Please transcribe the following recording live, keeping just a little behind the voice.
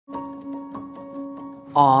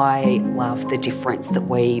I love the difference that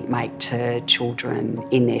we make to children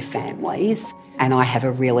in their families, and I have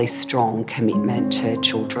a really strong commitment to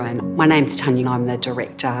children. My name's Taanya, I'm the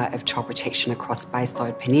Director of Child Protection across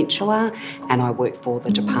Bayside Peninsular, and I work for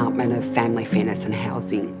the Department of Family Fairness and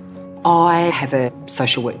Housing. I have a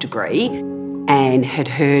social work degree and had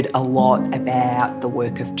heard a lot about the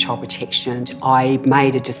work of child protection. I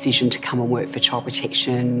made a decision to come and work for child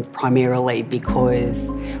protection primarily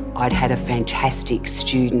because I'd had a fantastic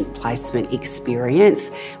student placement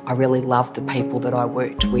experience. I really loved the people that I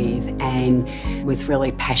worked with and was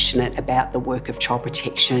really passionate about the work of child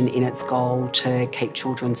protection in its goal to keep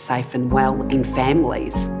children safe and well in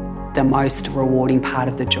families. The most rewarding part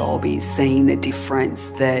of the job is seeing the difference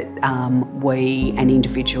that we and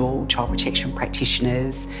individual child protection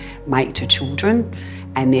practitioners make to children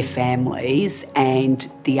and their families. And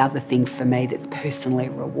the other thing for me that's personally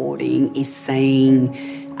rewarding is seeing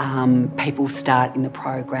people start in the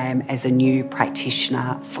program as a new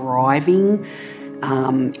practitioner thriving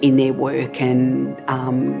in their work and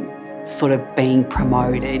sort of being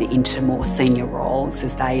promoted into more senior roles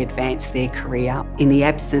as they advance their career. In the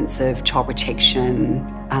absence of child protection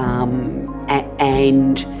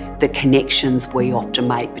and the connections we often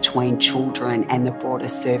make between children and the broader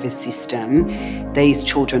service system, these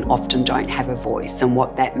children often don't have a voice, and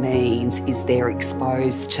what that means is they're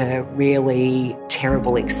exposed to really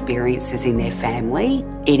terrible experiences in their family.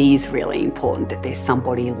 It is really important that there's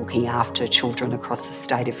somebody looking after children across the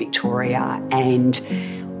state of Victoria, and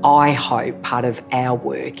I hope part of our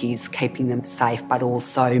work is keeping them safe but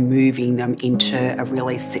also moving them into a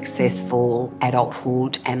really successful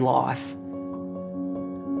adulthood and life.